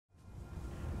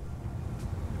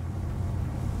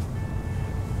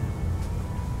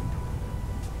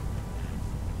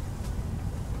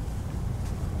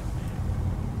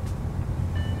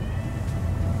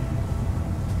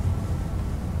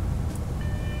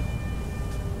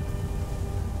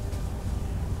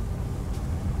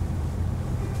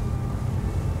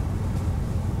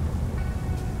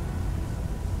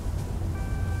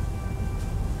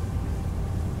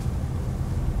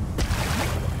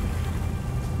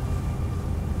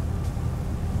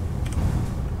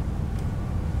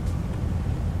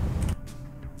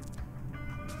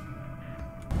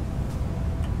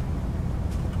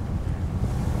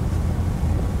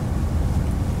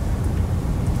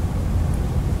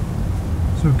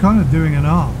So we're kind of doing an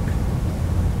arc.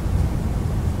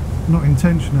 Not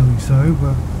intentionally so,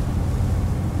 but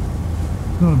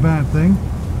not a bad thing.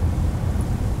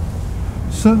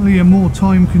 Certainly a more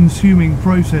time consuming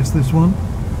process, this one.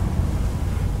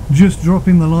 Just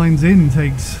dropping the lines in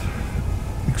takes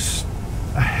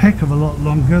a heck of a lot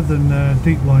longer than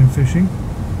deep line fishing.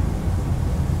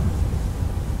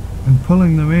 And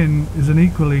pulling them in is an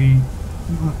equally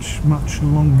much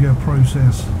longer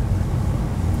process.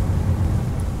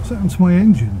 What's happened to my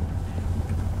engine?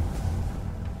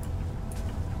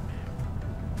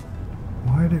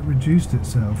 Why had it reduced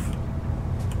itself?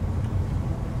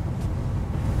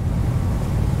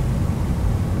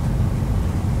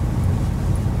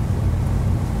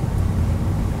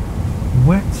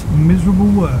 Wet, miserable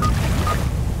work.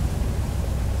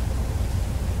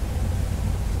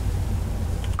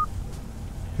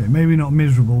 Okay, maybe not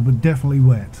miserable, but definitely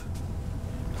wet.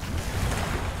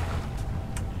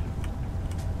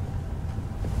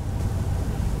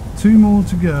 Two more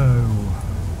to go.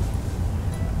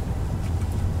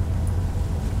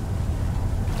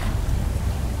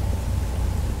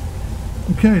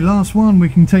 Okay, last one. We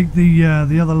can take the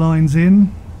other lines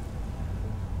in,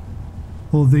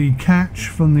 or the catch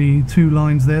from the two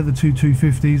lines there, the two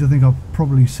 250s. I think I'll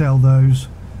probably sell those.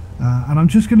 And I'm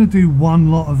just going to do one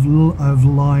lot of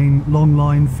long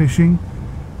line fishing.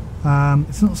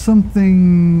 It's not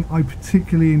something I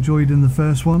particularly enjoyed in the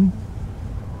first one.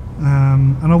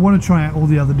 And I want to try out all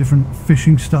the other different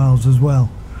fishing styles as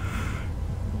well.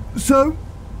 So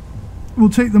we'll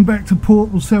take them back to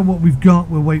port, we'll sell what we've got,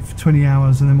 we'll wait for 20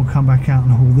 hours and then we'll come back out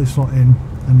and haul this lot in.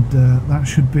 And that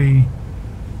should be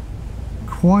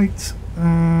quite,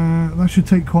 that should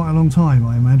take quite a long time,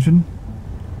 I imagine.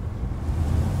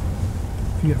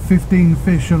 If you get 15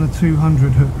 fish on a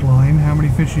 200 hook line, how many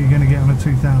fish are you going to get on a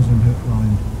 2000 hook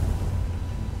line?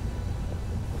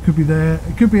 Could be there,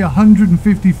 it could be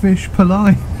 150 fish per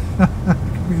line.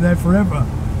 Could be there forever.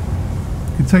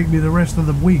 Could take me the rest of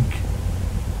the week.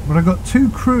 But I've got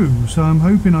two crew, so I'm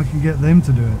hoping I can get them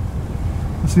to do it.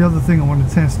 That's the other thing I want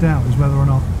to test out, is whether or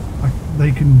not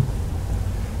they can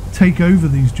take over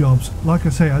these jobs. Like I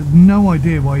say, I have no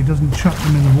idea why he doesn't chuck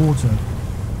them in the water.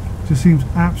 Just seems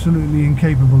absolutely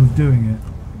incapable of doing it.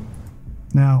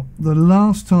 Now, the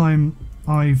last time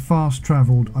I fast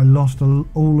travelled, I lost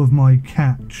all of my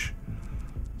catch.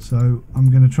 So I'm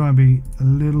going to try and be a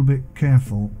little bit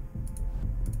careful.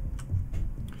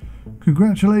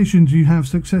 Congratulations, you have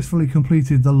successfully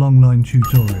completed the Longline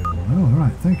tutorial. Oh,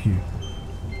 alright, thank you.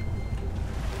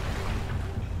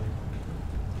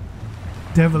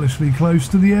 Devilishly close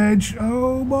to the edge.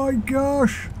 Oh my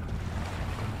gosh!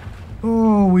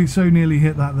 Oh, we so nearly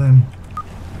hit that then.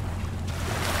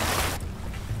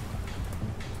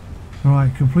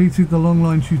 Alright, completed the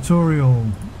Longline tutorial.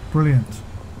 Brilliant.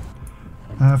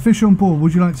 Fish on board,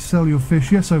 would you like to sell your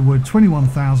fish? Yes, I would.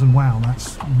 21,000. Wow,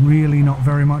 that's really not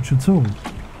very much at all.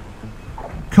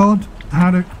 Cod,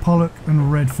 haddock, pollock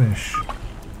and redfish.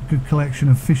 Good collection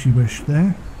of fishy wish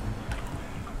there.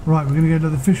 Right, we're going to go to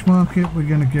the fish market. We're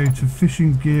going to go to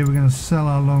fishing gear. We're going to sell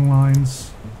our long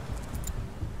lines.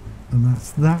 And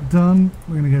that's that done.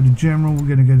 We're going to go to general. We're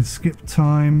going to go to skip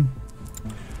time.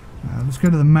 Let's go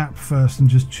to the map first and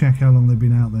just check how long they've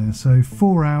been out there. So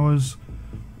 4 hours.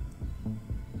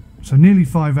 So nearly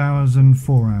 5 hours and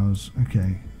 4 hours.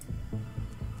 Okay.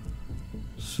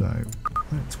 So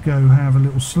let's go have a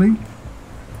little sleep.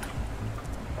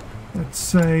 Let's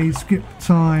say skip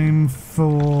time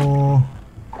for...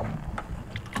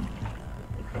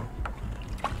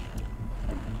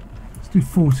 let's do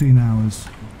 14 hours.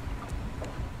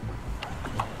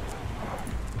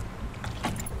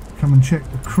 Come and check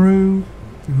the crew.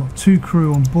 We've got 2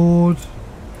 crew on board.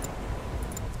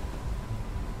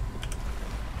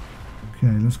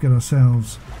 Okay, let's get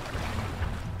ourselves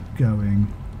going.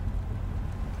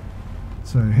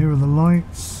 So here are the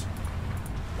lights.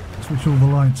 Switch all the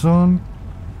lights on.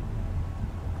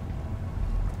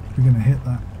 We're going to hit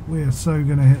that. We are so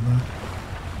going to hit that.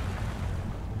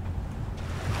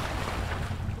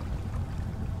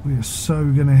 We are so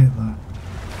going to hit that.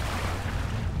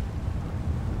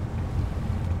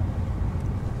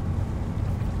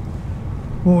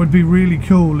 What would be really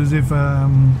cool is if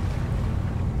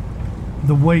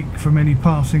the wake from any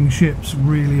passing ships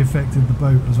really affected the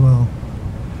boat as well.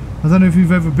 I don't know if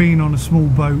you've ever been on a small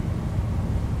boat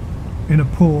in a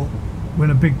port when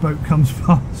a big boat comes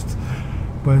past,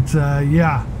 but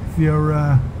yeah, if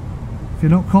you're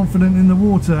not confident in the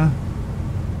water,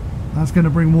 that's going to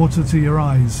bring water to your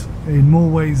eyes in more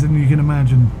ways than you can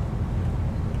imagine.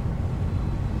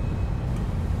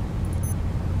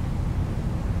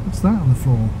 What's that on the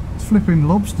floor? It's flipping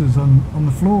lobsters on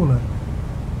the floor, look.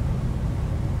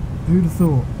 Who'd have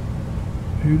thought?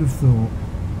 Who'd have thought?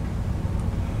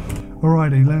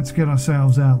 Alrighty, let's get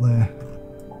ourselves out there.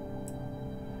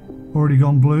 Already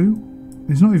gone blue.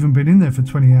 He's not even been in there for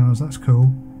 20 hours. That's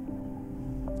cool.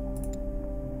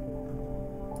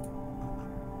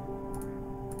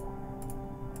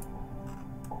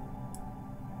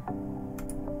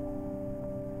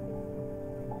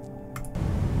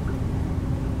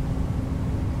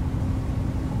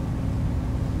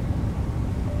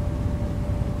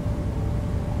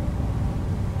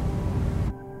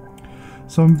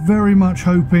 So I'm very much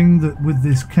hoping that with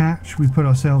this catch we put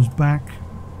ourselves back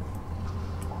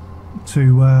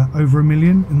to over $1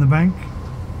 million in the bank.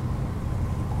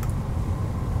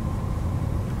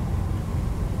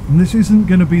 And this isn't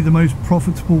going to be the most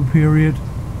profitable period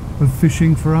of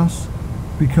fishing for us,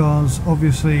 because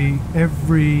obviously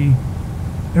every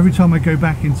time I go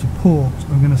back into port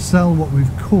I'm going to sell what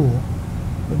we've caught,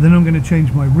 but then I'm going to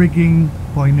change my rigging,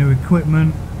 buy new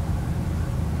equipment.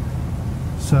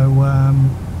 So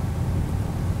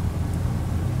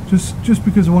just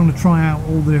because I want to try out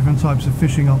all the different types of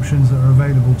fishing options that are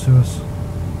available to us.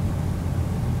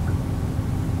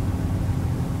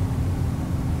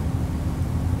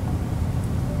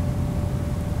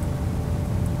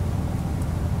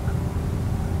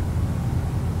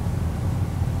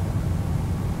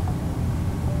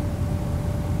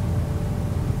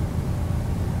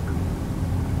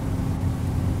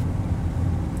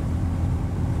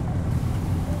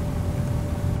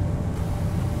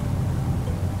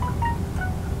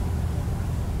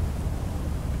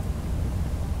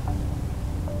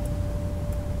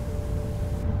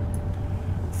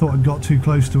 Thought I'd got too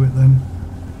close to it then.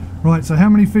 Right, so how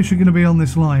many fish are going to be on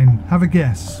this line? Have a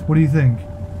guess. What do you think?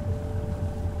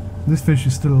 This fish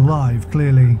is still alive,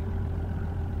 clearly.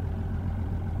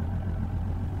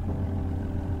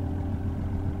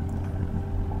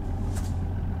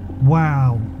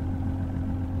 Wow.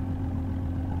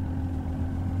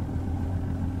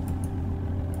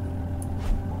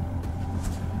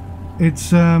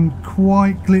 It's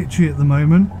quite glitchy at the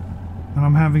moment. And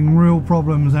I'm having real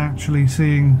problems actually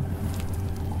seeing...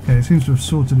 Okay, it seems to have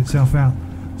sorted itself out.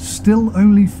 Still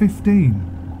only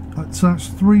 15. So that's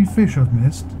 3 fish I've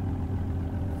missed.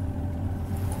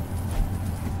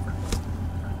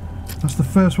 That's the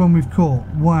first one we've caught.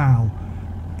 Wow.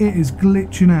 It is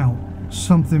glitching out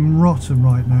something rotten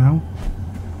right now.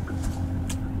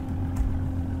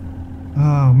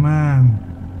 Oh, man.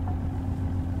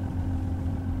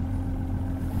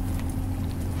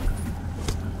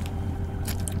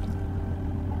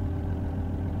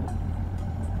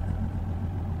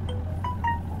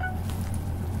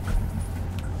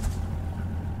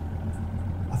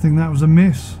 I think that was a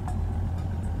miss.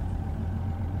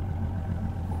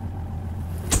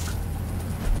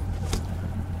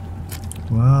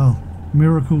 Well,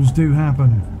 miracles do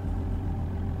happen.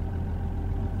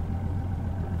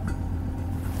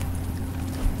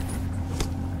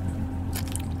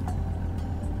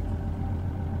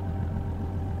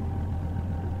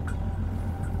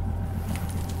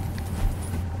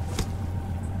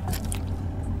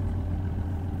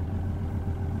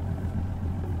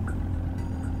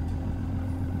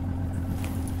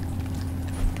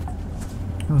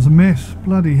 That was a miss.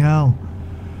 Bloody hell.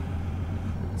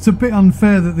 It's a bit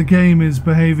unfair that the game is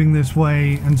behaving this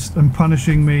way and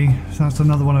punishing me. So that's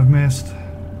another one I've missed.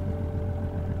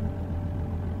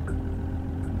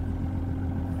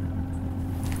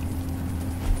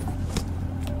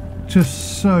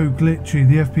 Just so glitchy.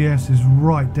 The FPS is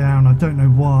right down. I don't know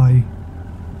why.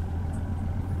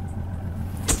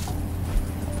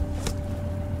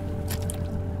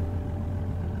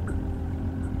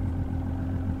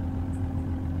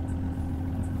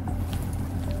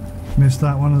 Missed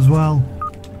that one as well.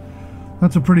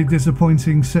 That's a pretty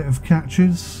disappointing set of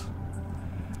catches.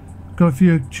 Got a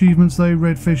few achievements though.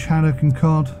 Redfish, haddock and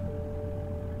cod.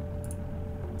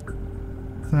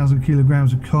 1,000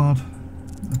 kilograms of cod.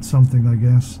 That's something, I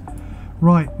guess.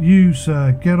 Right, you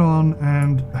sir, get on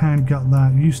and hand gut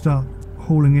that. You start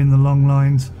hauling in the long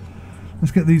lines.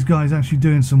 Let's get these guys actually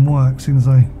doing some work, seeing as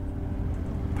I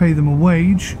pay them a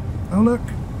wage. Oh look,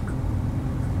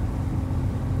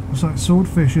 looks like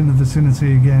swordfish in the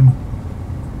vicinity again.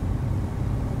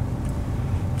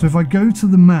 So if I go to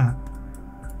the map,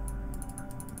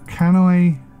 can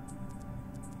I...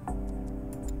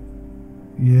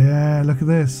 Yeah, look at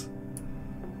this.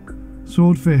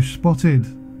 Swordfish spotted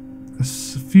a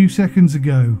few seconds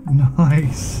ago.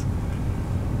 Nice.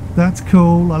 That's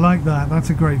cool. I like that. That's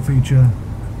a great feature.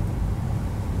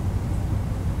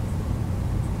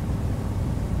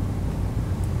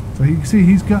 So you can see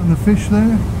he's gutting the fish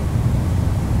there.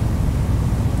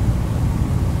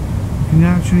 You can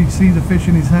can actually see the fish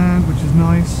in his hand, which is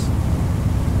nice.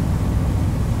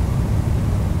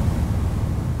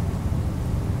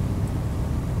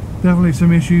 Definitely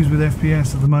some issues with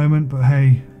FPS at the moment, but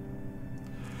hey.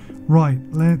 Right,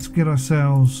 let's get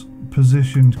ourselves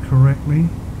positioned correctly.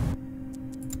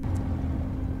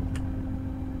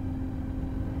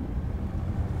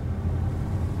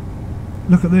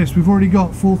 Look at this, we've already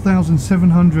got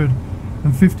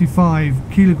 4,755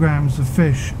 kilograms of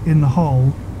fish in the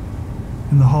hold.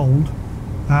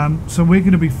 So we're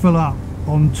going to be full up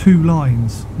on 2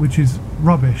 lines, which is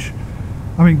rubbish.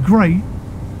 I mean, great,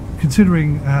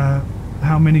 considering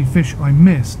how many fish I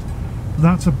missed.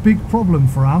 That's a big problem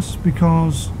for us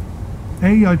because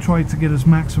A, I tried to get us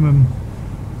maximum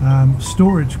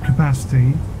storage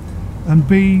capacity, and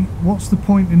B, what's the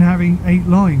point in having 8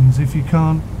 lines if you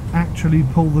can't actually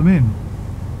pull them in?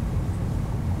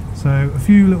 So a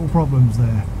few little problems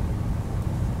there.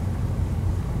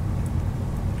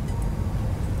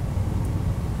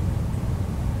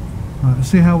 Right, let's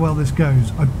see how well this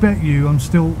goes. I bet you I'm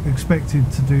still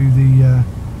expected to do the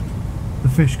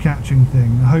fish catching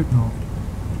thing. I hope not.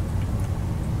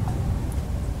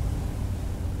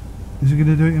 Is he going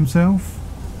to do it himself?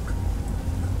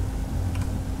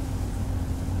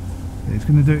 Yeah, he's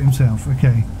going to do it himself.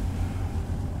 Okay.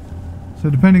 So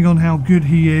depending on how good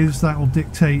he is, that will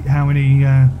dictate how many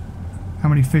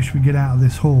fish we get out of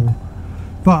this haul.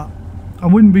 But I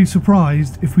wouldn't be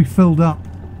surprised if we filled up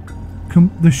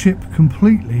the ship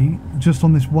completely just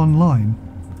on this one line.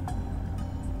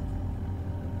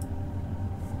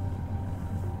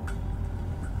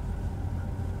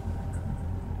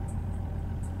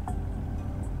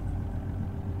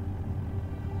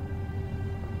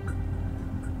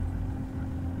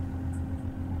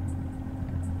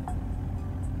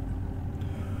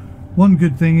 One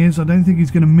good thing is I don't think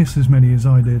he's going to miss as many as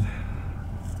I did.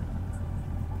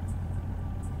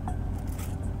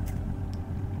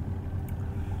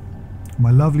 My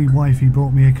lovely wifey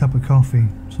brought me a cup of coffee,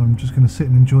 so I'm just going to sit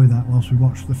and enjoy that whilst we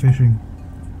watch the fishing.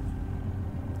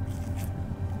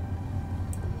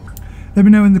 Let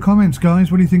me know in the comments,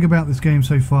 guys, what do you think about this game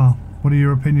so far? What are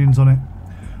your opinions on it?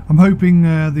 I'm hoping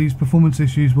these performance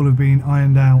issues will have been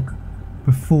ironed out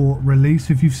before release.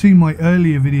 If you've seen my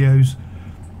earlier videos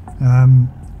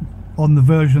on the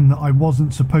version that I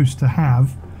wasn't supposed to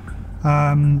have,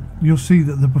 you'll see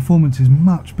that the performance is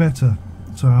much better.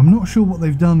 So I'm not sure what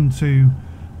they've done to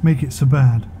make it so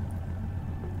bad,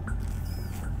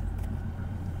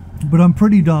 but I'm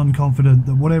pretty darn confident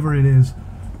that whatever it is,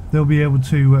 they'll be able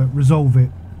to resolve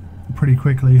it pretty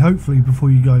quickly, hopefully before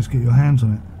you guys get your hands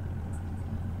on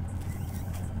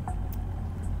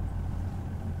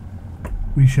it.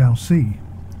 We shall see,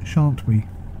 shan't we?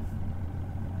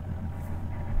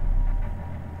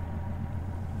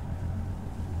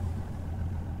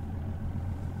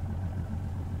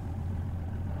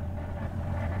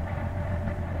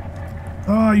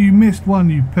 Oh, you missed one,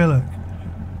 you pillock.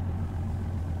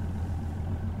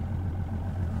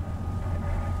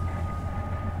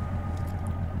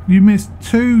 You missed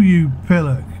 2, you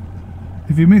pillock.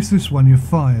 If you miss this one, you're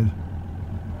fired.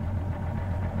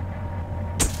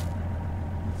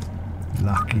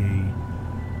 Lucky.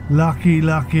 Lucky,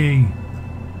 lucky.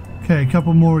 Okay, a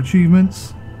couple more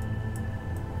achievements.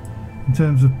 In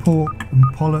terms of pork and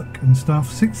pollock and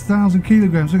stuff. 6,000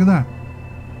 kilograms, look at that.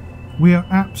 We are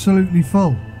absolutely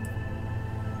full.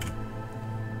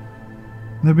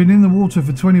 They've been in the water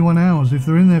for 21 hours. If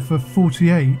they're in there for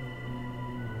 48,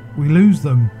 we lose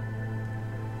them.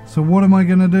 So what am I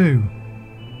going to do?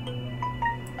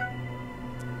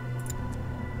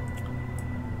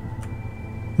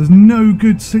 There's no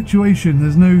good situation.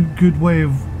 There's no good way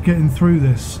of getting through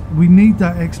this. We need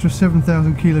that extra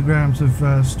 7,000 kilograms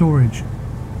of storage.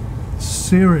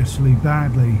 Seriously,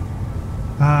 badly.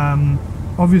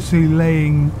 Obviously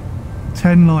laying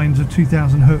 10 lines of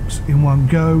 2,000 hooks in one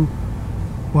go.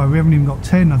 Well, we haven't even got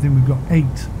 10, I think we've got 8.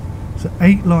 So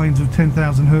 8 lines of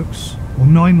 10,000 hooks, or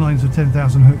 9 lines of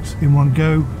 10,000 hooks in one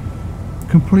go.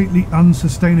 Completely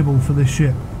unsustainable for this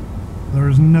ship. There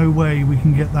is no way we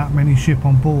can get that many ship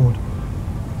on board.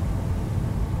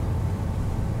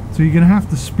 So you're going to have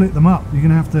to split them up. You're going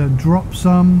to have to drop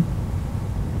some,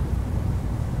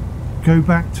 go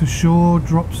back to shore,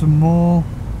 drop some more.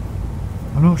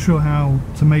 I'm not sure how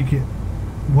to make it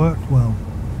work well.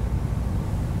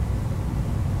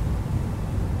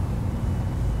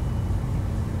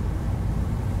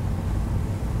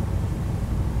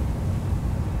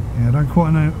 Yeah, I don't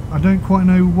quite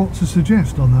know what to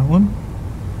suggest on that one.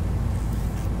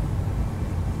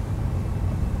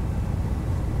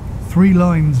 3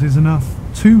 lines is enough.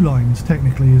 2 lines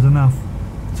technically is enough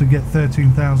to get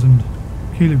 13,000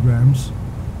 kilograms.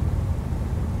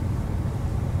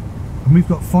 And we've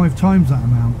got 5 times that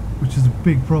amount, which is a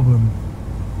big problem.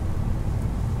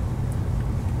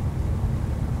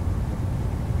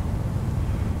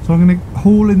 So I'm going to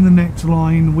haul in the next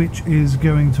line, which is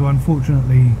going to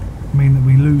unfortunately mean that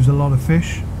we lose a lot of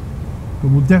fish. But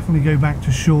we'll definitely go back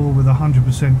to shore with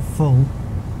 100% full.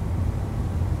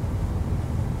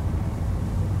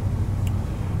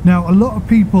 Now, a lot of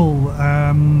people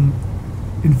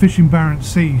in Fishing Barents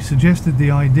Sea suggested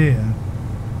the idea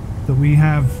that we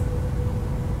have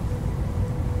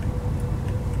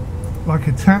like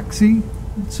a taxi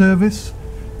service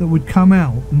that would come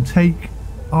out and take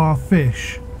our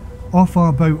fish off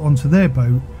our boat onto their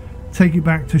boat, take it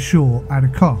back to shore at a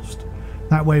cost.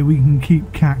 That way we can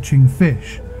keep catching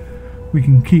fish, we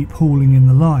can keep hauling in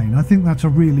the line. I think that's a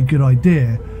really good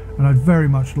idea, and I'd very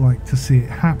much like to see it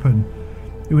happen.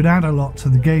 It would add a lot to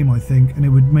the game, I think, and it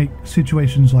would make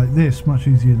situations like this much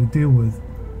easier to deal with.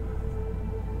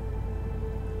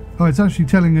 Oh, it's actually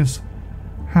telling us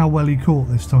how well he caught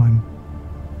this time.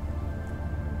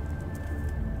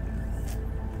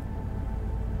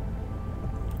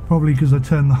 Probably because I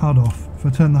turned the HUD off. If I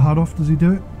turn the HUD off, does he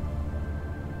do it?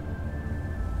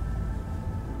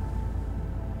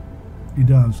 He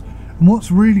does. And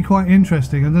what's really quite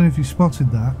interesting, I don't know if you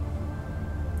spotted that.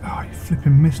 Oh, you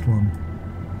flipping missed one.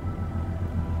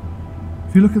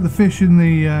 If you look at the fish in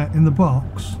the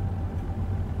box,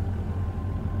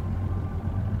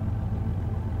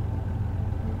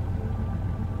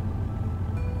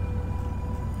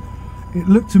 it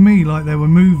looked to me like they were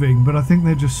moving, but I think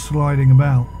they're just sliding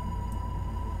about.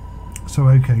 So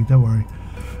okay, don't worry.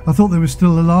 I thought they were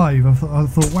still alive. I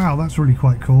thought, wow, that's really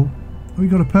quite cool. We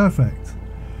got a perfect.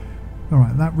 All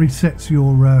right, that resets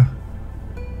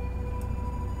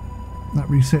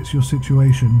your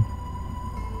situation.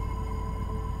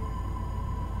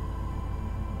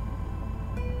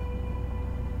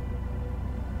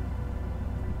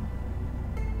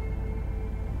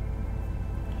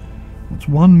 That's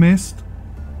one missed.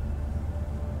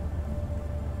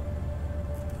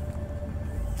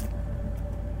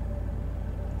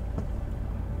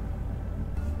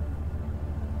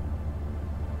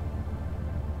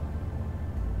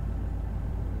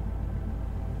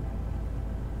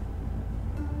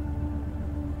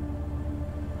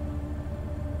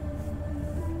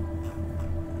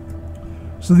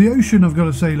 So the ocean, I've got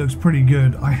to say, looks pretty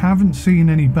good. I haven't seen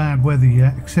any bad weather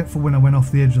yet, except for when I went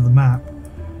off the edge of the map.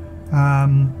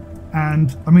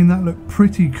 And I mean, that looked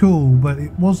pretty cool, but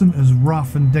it wasn't as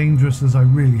rough and dangerous as I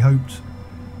really hoped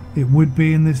it would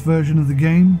be in this version of the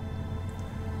game.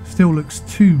 Still looks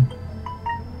too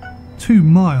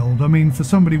mild. I mean, for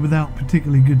somebody without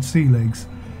particularly good sea legs,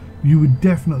 you would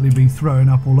definitely be throwing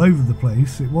up all over the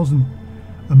place. It wasn't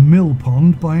a mill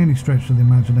pond by any stretch of the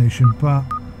imagination, but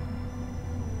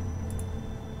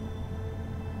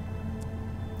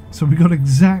so we got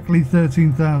exactly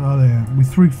 13,000. Oh, there. We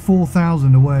threw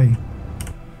 4,000 away.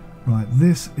 Right,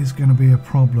 this is going to be a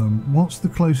problem. What's the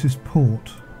closest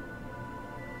port?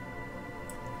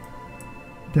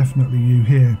 Definitely you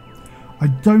here. I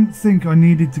don't think I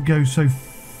needed to go so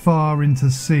far into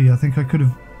sea. I think I could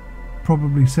have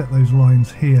probably set those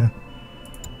lines here.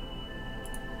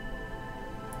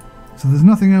 So there's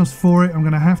nothing else for it. I'm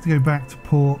going to have to go back to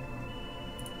port,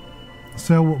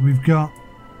 sell what we've got,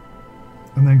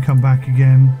 and then come back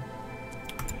again.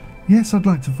 Yes, I'd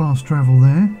like to fast travel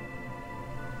there.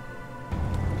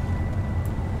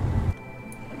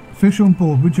 Fish on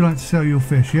board. Would you like to sell your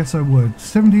fish? Yes, I would.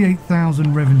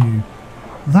 78,000 revenue.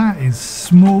 That is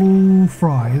small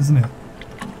fry, isn't it?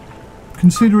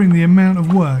 Considering the amount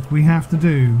of work we have to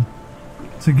do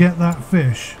to get that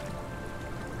fish.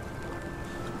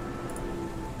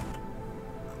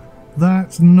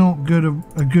 That's not good,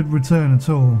 a good return at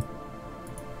all.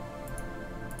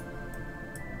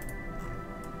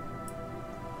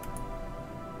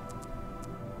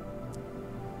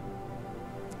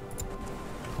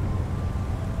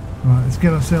 Right, let's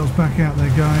get ourselves back out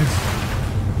there, guys.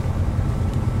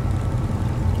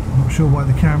 I'm not sure why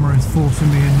the camera is forcing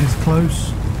me in this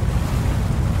close.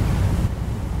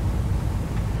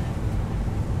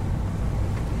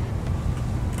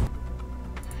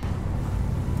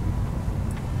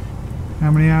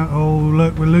 How many out? Oh,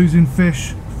 look, we're losing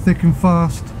fish thick and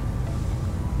fast.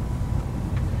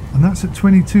 And that's at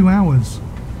 22 hours.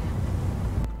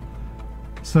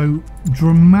 So,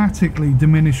 dramatically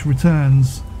diminished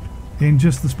returns in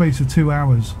just the space of 2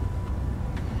 hours.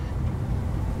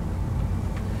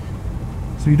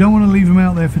 So you don't want to leave them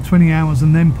out there for 20 hours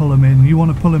and then pull them in. You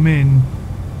want to pull them in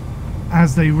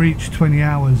as they reach 20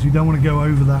 hours. You don't want to go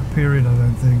over that period, I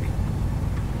don't think.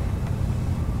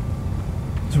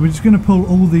 so we're just going to pull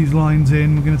all these lines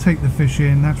in. We're going to take the fish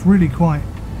in. That's really quite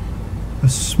a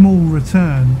small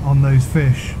return on those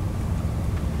fish.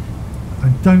 I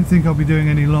don't think I'll be doing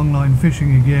any long line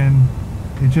fishing again.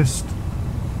 It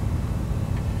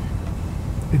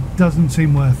doesn't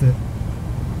seem worth it.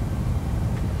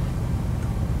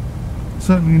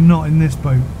 Certainly not in this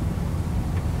boat,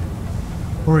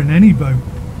 or in any boat.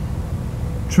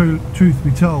 Truth be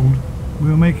told, we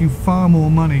were making far more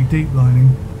money deep lining.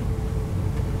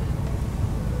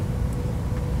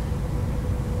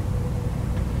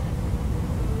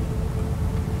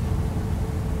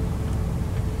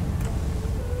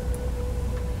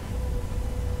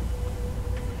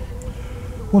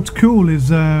 What's cool is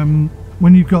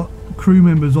when you've got crew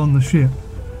members on the ship,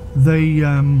 they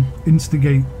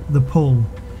instigate the pull,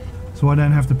 so I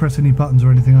don't have to press any buttons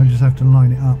or anything. I just have to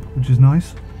line it up, which is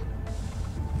nice.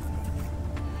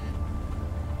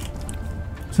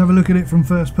 Let's have a look at it from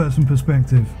first person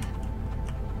perspective.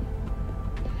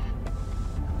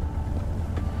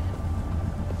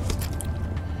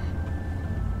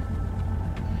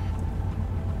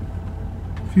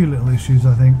 A few little issues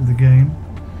I think with the game.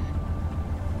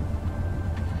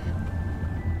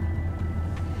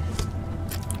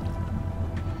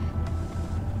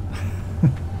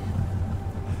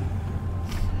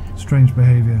 Strange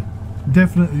behaviour.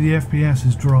 Definitely the FPS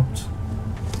has dropped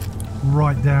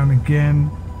right down again.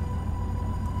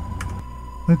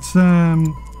 Let's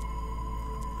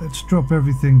drop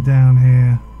everything down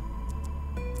here.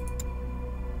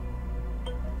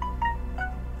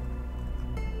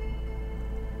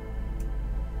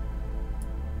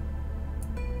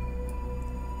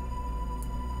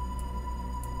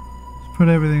 Let's put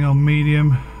everything on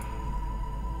medium.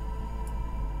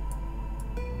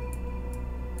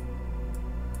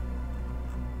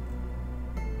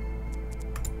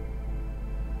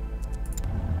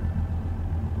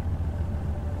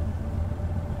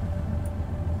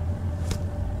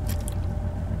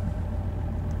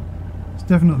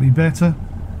 Definitely better.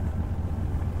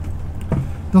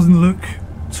 Doesn't look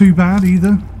too bad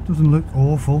either. Doesn't look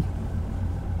awful.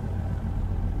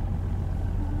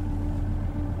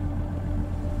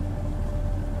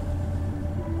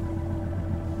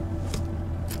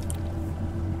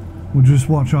 We'll just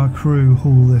watch our crew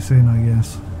haul this in, I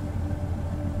guess.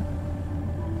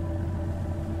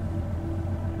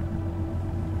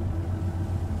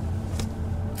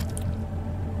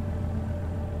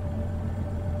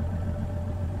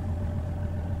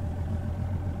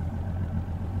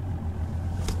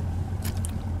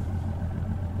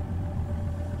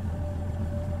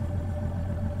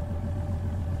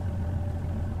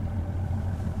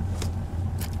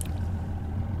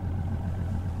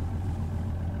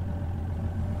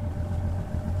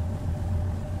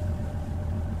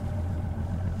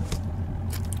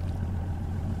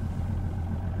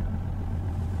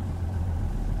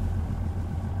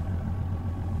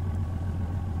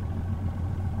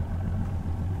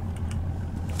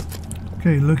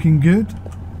 Okay, looking good.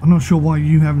 I'm not sure why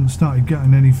you haven't started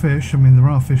gutting any fish. I mean, there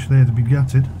are fish there to be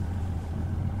gutted.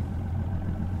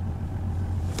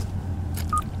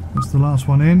 That's the last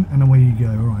one in, and away you go.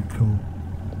 Alright, cool.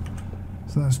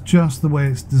 So that's just the way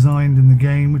it's designed in the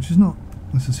game, which is not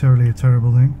necessarily a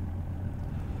terrible thing.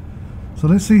 So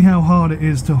let's see how hard it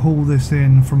is to haul this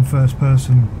in from first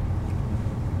person.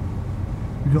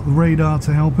 We've got the radar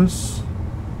to help us.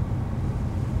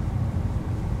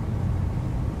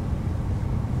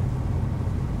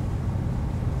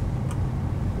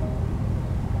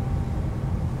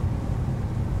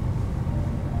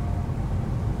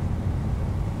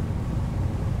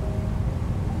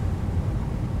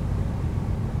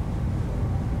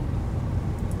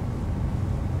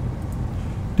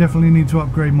 Definitely need to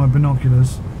upgrade my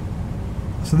binoculars.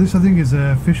 So this I think is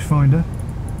a fish finder.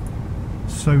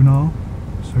 Sonar.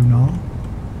 Sonar.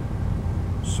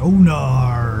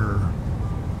 Sonar.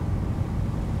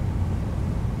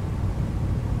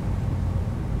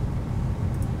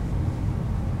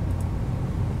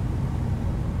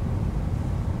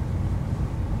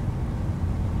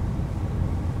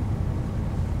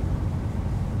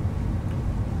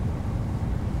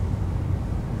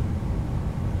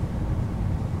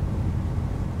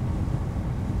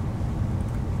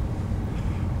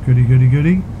 Goody, goody,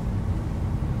 goody. You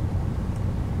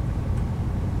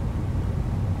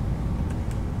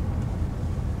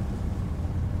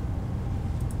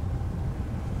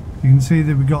can see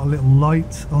that we've got a little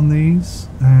light on these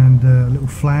and a little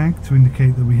flag to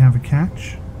indicate that we have a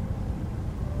catch.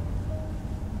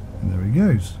 And there he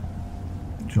goes.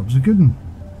 Job's a good one.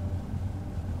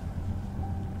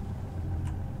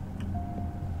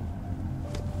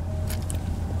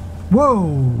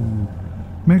 Whoa!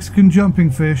 Mexican jumping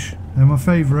fish, they're my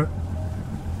favourite.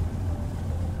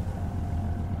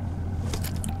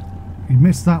 You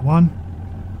missed that one.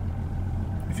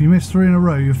 If you miss 3 in a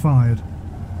row, you're fired.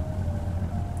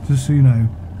 Just so you know.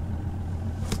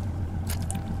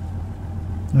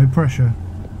 No pressure.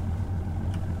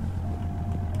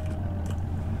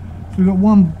 So we've got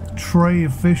one tray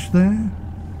of fish there.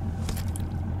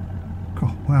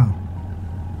 Oh, wow.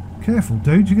 Careful,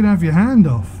 dude, you're going to have your hand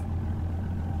off.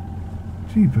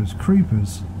 Jeepers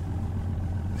creepers.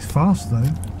 It's fast though,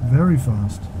 very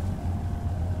fast.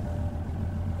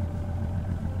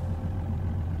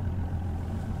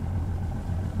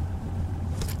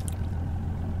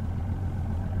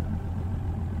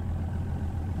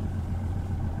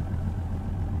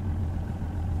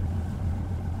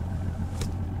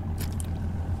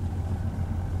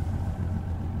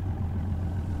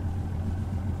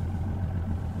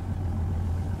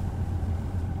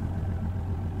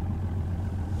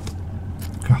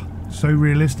 So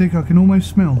realistic, I can almost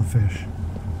smell the fish.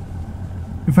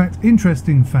 In fact,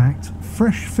 interesting fact,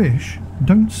 fresh fish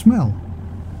don't smell.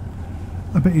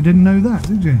 I bet you didn't know that,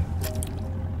 did you?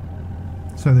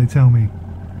 So they tell me.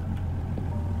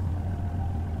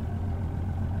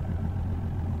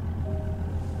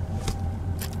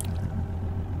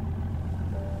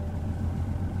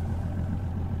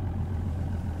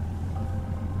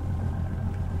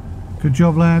 Good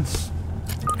job, lads.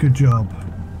 Good job.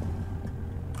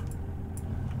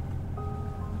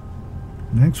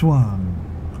 Next one.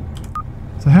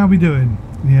 So how are we doing?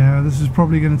 Yeah, this is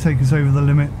probably going to take us over the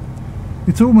limit.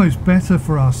 It's almost better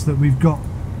for us that we've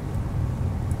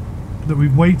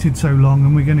waited so long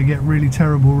and we're going to get really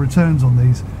terrible returns on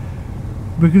these,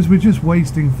 because we're just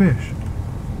wasting fish.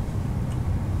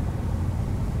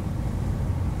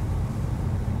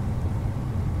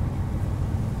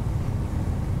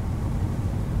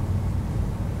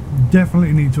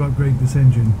 Definitely need to upgrade this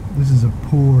engine. This is a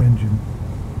poor engine.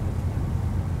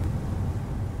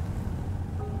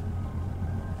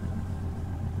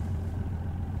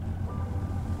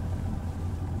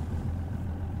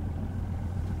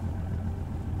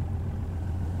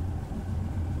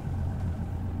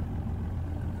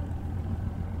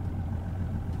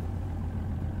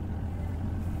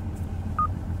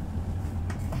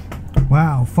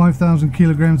 Wow, 5,000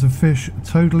 kilograms of fish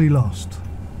totally lost.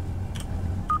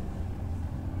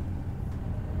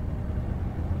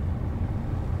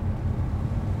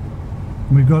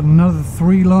 We've got another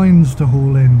 3 lines to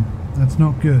haul in. That's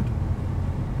not good.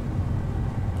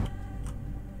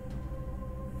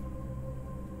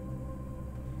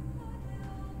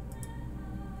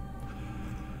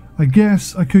 I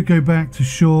guess I could go back to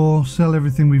shore, sell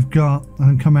everything we've got,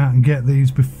 and come out and get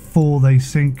these before they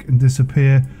sink and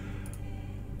disappear.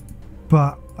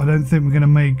 But I don't think we're going to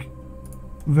make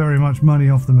very much money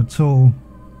off them at all.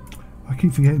 I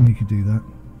keep forgetting you could do that.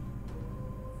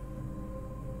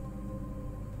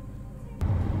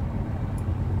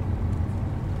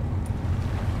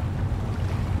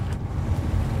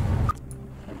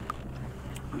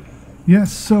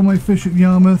 Yes, sell my fish at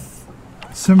Yarmouth.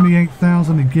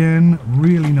 78,000 again.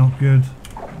 Really not good.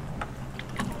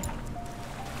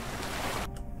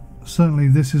 Certainly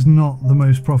this is not the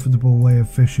most profitable way of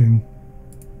fishing.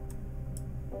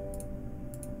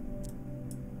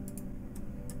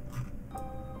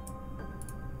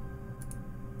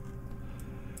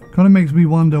 Kind of makes me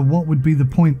wonder what would be the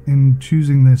point in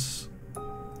choosing this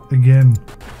again.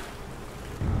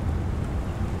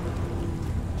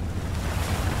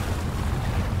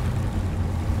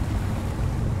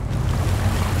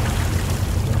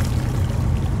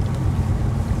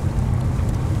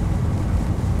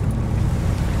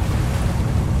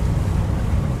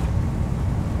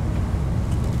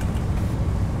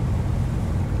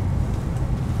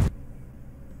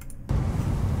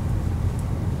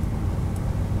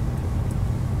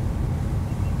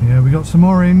 Yeah, we got some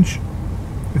orange.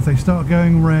 If they start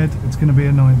going red, it's going to be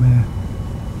a nightmare.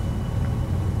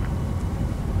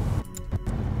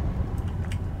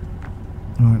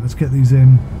 Alright, let's get these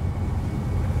in.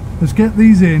 Let's get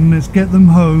these in, let's get them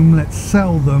home, let's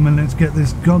sell them, and let's get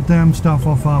this goddamn stuff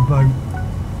off our boat.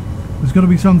 There's got to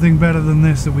be something better than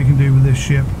this that we can do with this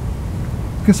ship.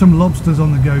 Let's get some lobsters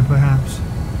on the go, perhaps.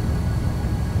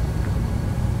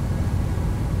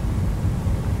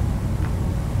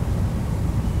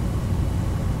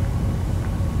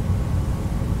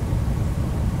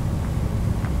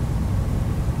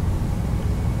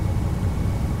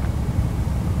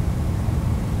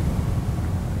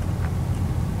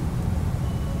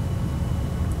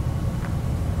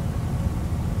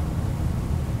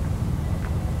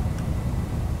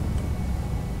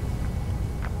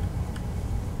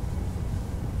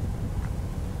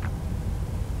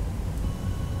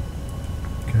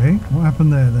 Okay, what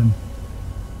happened there then?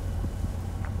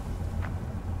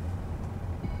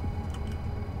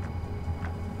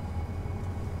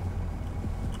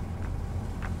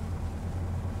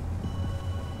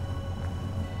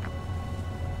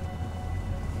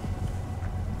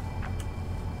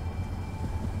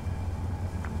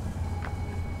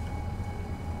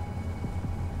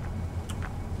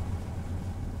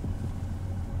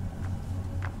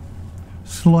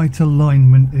 Slight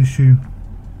alignment issue.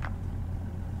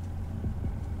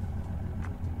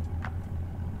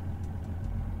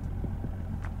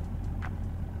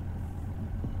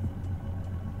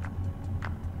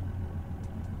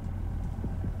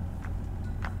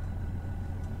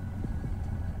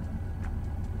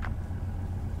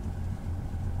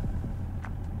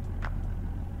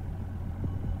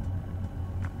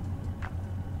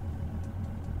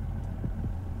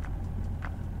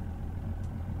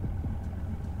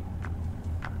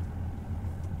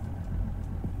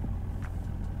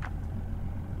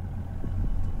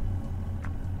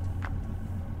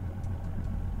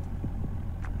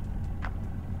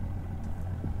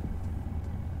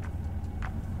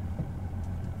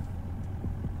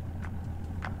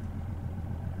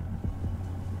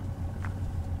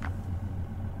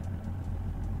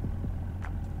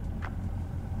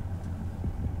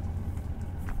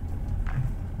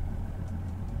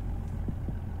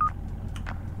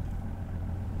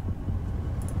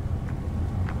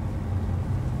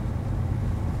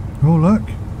 Oh look,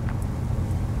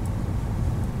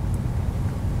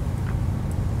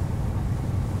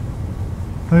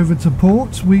 over to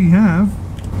port we have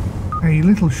a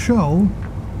little shoal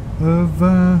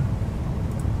of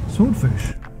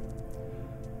swordfish,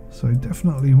 so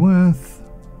definitely worth.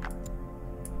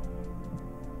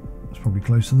 It's probably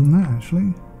closer than that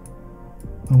actually.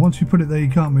 And once you put it there you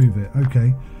can't move it.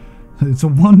 Okay, so it's a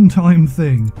one-time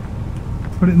thing.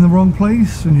 Put it in the wrong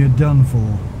place and you're done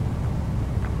for.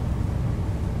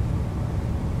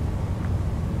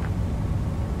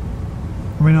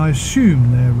 I mean, I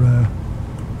assume they're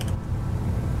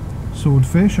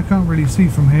swordfish. I can't really see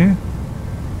from here.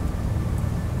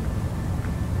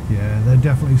 Yeah, they're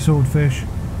definitely swordfish.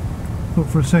 Thought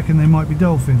for a second they might be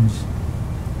dolphins.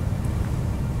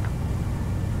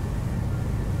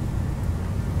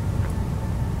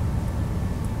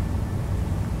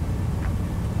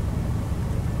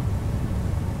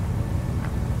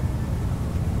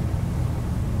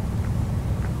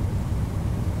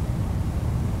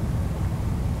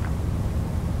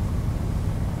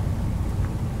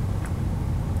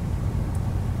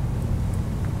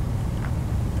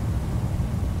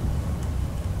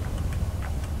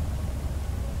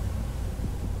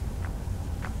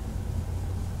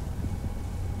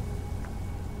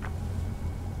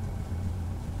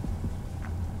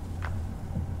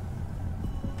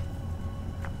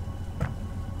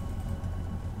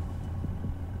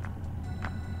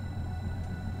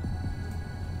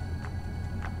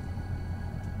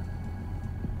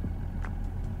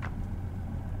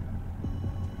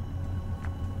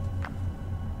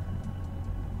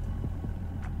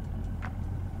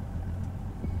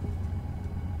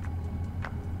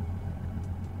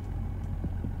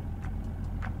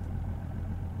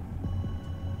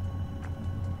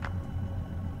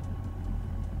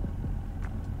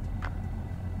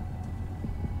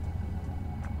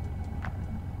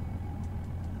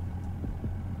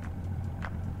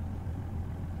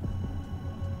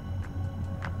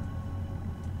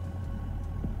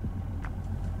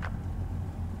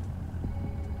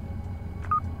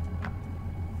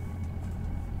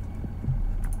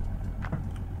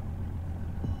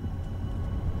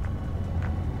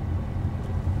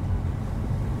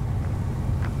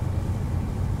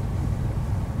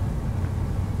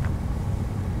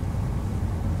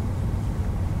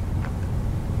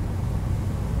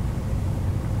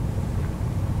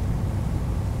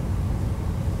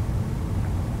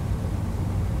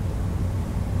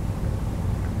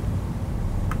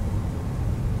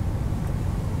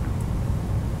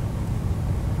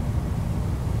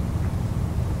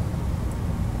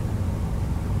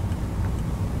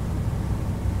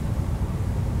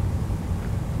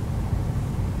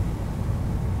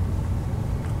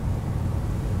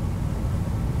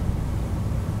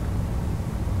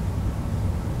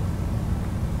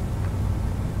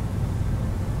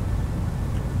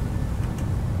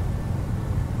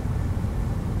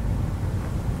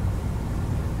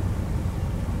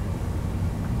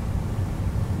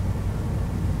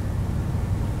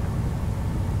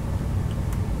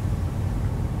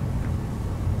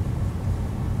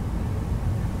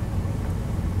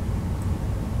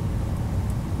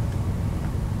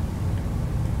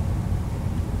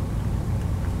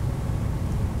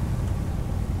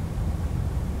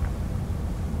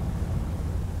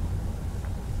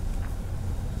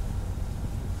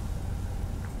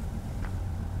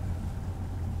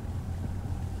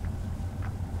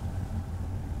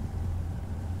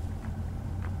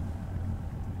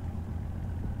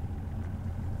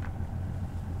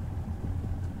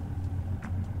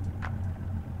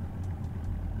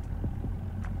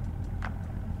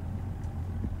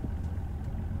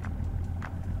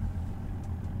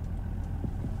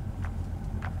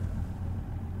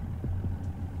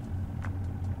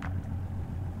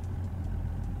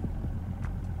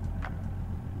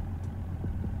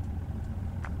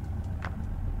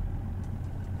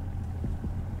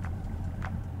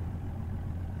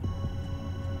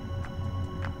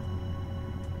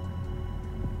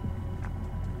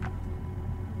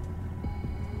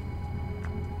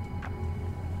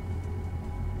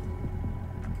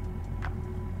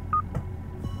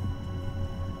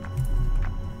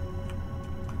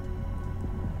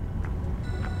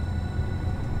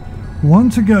 One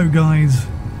to go, guys.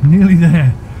 Nearly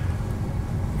there.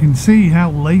 You can see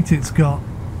how late it's got.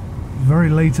 Very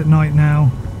late at night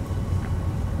now.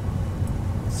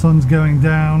 Sun's going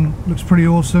down. Looks pretty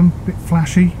awesome. Bit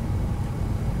flashy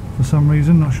for some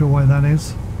reason. Not sure why that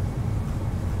is.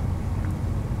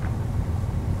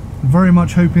 Very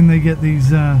much hoping they get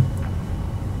these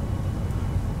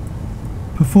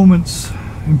performance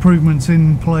improvements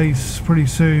in place pretty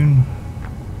soon.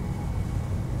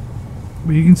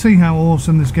 But you can see how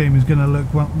awesome this game is going to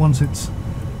look once it's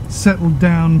settled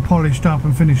down, polished up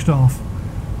and finished off.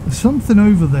 There's something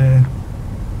over there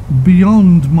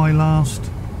beyond my last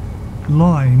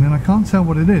line and I can't tell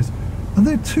what it is. Are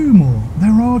there two more?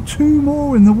 There are two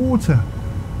more in the water.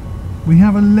 We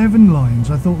have 11 lines.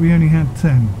 I thought we only had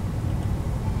 10.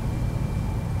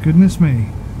 Goodness me.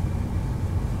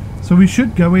 So we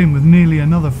should go in with nearly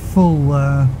another full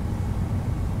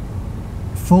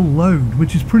load,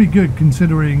 which is pretty good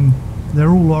considering they're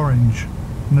all orange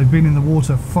and they've been in the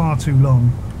water far too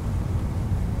long.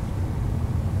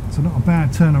 So not a bad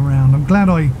turnaround. I'm glad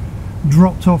I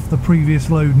dropped off the previous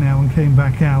load now and came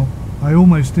back out. I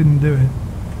almost didn't do it.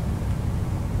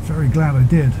 Very glad I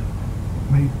did.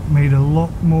 Made a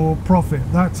lot more profit.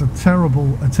 That's a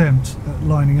terrible attempt at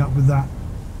lining up with that.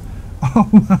 Oh,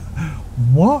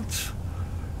 what?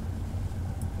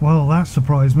 Well, that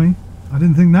surprised me. I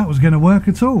didn't think that was going to work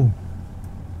at all.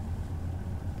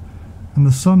 And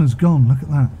the sun has gone. Look at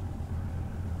that.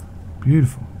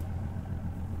 Beautiful.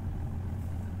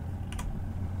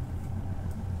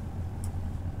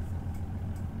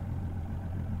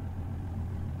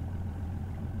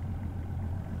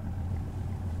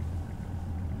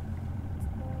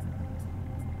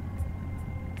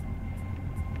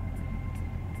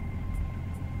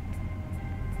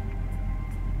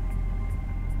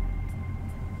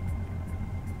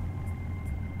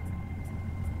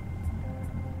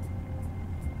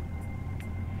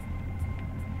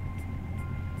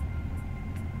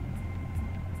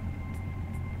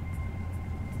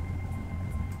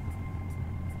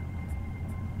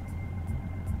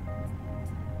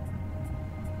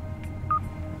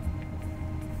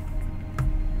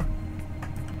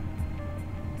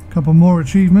 Couple more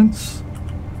achievements.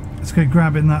 Let's go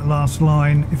grabbing that last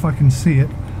line if I can see it.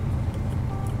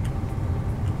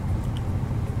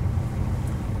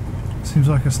 Seems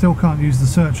like I still can't use the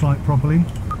searchlight properly.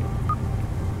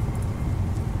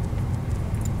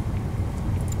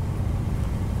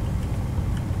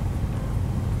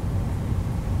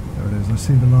 There it is, I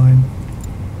see the line.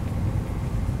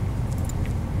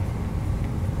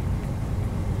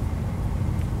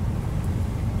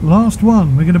 Last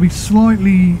one. We're going to be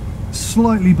slightly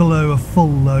below a full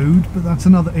load, but that's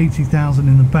another 80,000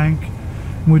 in the bank.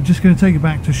 And we're just going to take it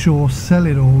back to shore, sell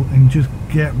it all, and just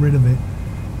get rid of it.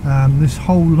 This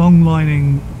whole long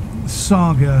lining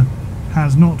saga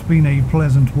has not been a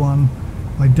pleasant one.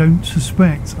 I don't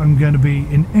suspect I'm going to be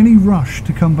in any rush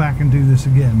to come back and do this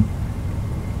again.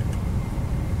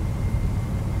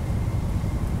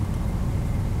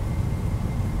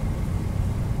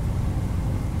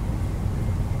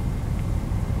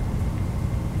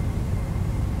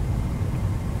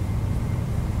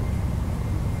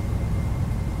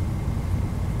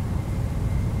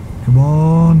 Come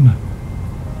on.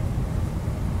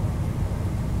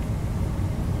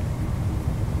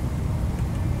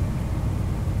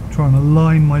 Trying to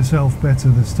line myself better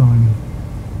this time.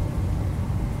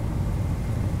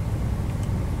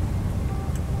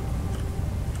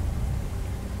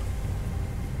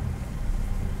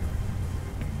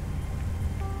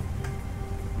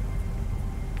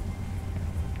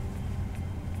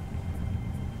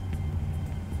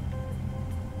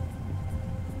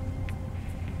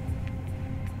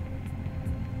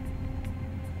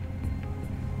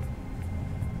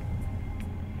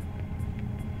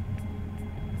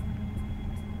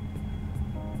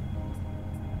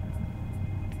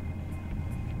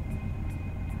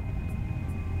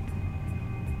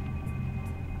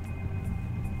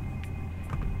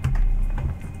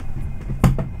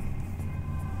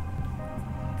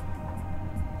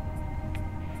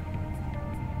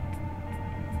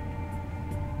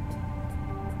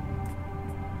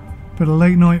 Bit of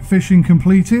late night fishing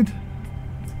completed.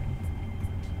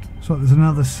 Looks like there's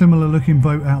another similar looking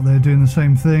boat out there doing the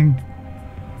same thing.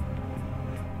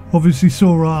 Obviously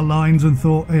saw our lines and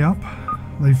thought, hey up,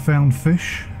 they've found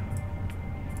fish.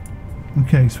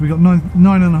 Okay, so we got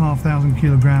 9,500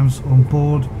 kilograms on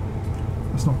board.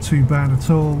 That's not too bad at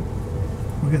all.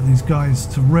 We'll get these guys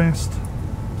to rest.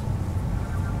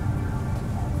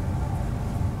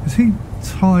 Is he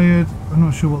tired? I'm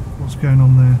not sure what's going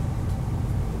on there.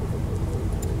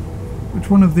 Which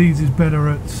one of these is better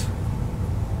at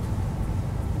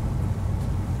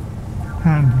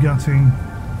hand gutting.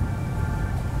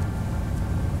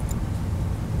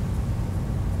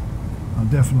 Oh,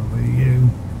 definitely you.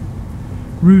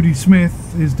 Rudy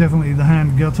Smith is definitely the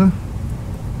hand gutter.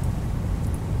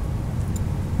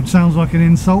 Which sounds like an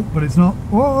insult, but it's not.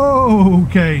 Whoa,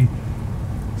 okay.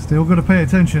 Still got to pay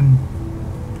attention.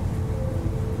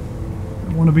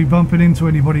 Don't want to be bumping into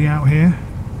anybody out here.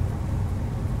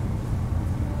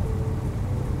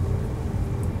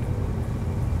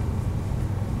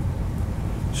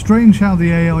 Strange how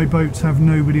the AI boats have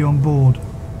nobody on board.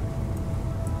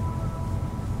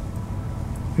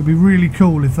 It'd be really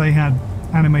cool if they had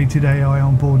animated AI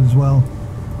on board as well.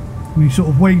 And you sort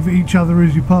of wave at each other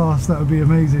as you pass. That would be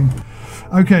amazing.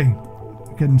 Okay,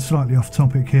 getting slightly off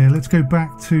topic here. Let's go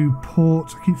back to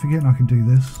port. I keep forgetting I can do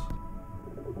this.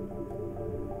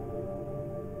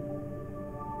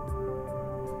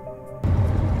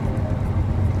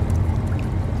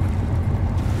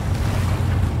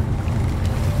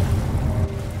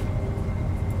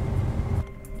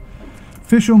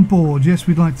 Fish on board, yes,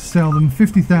 we'd like to sell them.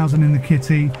 50,000 in the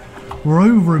kitty. We're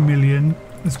over $1 million.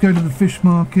 Let's go to the fish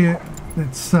market.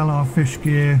 Let's sell our fish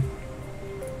gear.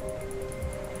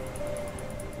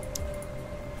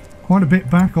 Quite a bit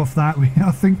back off that.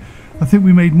 I think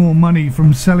we made more money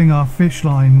from selling our fish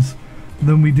lines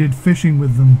than we did fishing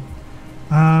with them.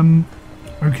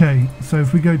 Okay, so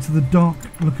if we go to the dock,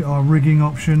 look at our rigging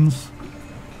options.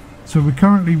 So we're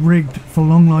currently rigged for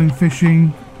longline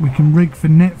fishing. We can rig for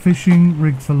net fishing,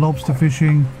 rig for lobster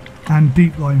fishing, and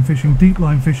deep line fishing. Deep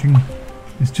line fishing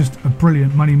is just a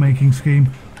brilliant money-making scheme.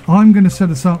 I'm going to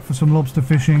set us up for some lobster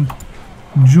fishing.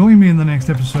 Join me in the next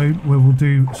episode where we'll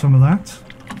do some of that.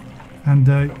 And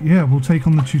yeah, we'll take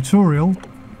on the tutorial.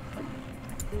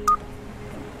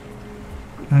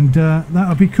 And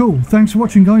that'll be cool. Thanks for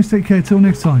watching, guys. Take care till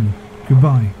next time.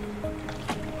 Goodbye.